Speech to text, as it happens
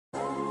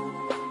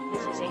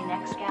is a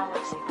Next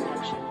Galaxy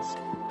Productions.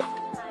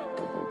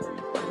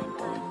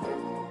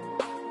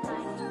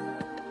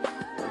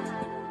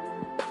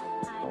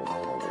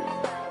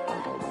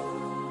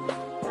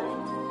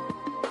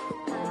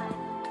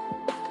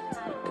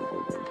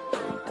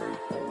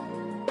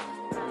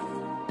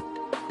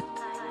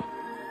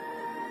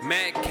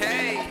 Mac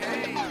K,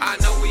 I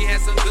know we had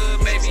some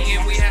good, baby,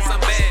 and we had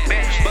some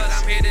bad. But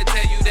I'm here to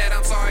tell you that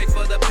I'm sorry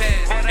for the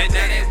past. And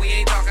now that we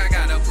ain't talk, I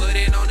gotta put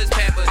it on this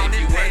pad. But if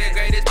you were the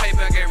greatest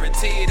paper,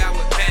 guaranteed I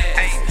would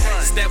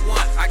pass. Step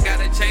one, I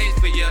gotta change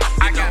for you.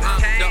 You know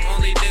I'm the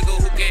only nigga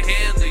who can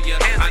handle you.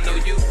 I know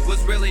you was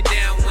really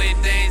down when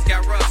things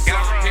got rough. So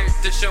I'm here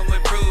to show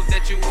and prove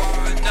that you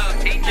are enough.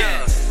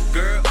 Yeah,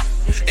 girl,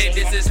 and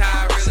this is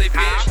how I really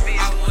feel.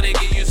 I wanna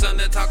give you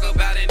something to talk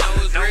about and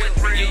know it's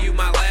real. Give you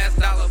my last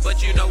dollar,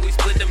 but you know we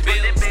split them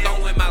bills.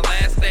 Throwing my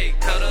last steak,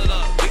 cuddle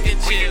up, we can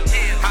chill.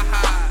 Ha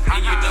ha,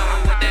 and you know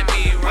what that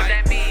mean,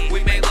 right?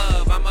 We make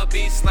love, I'm a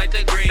beast like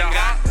the green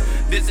guy.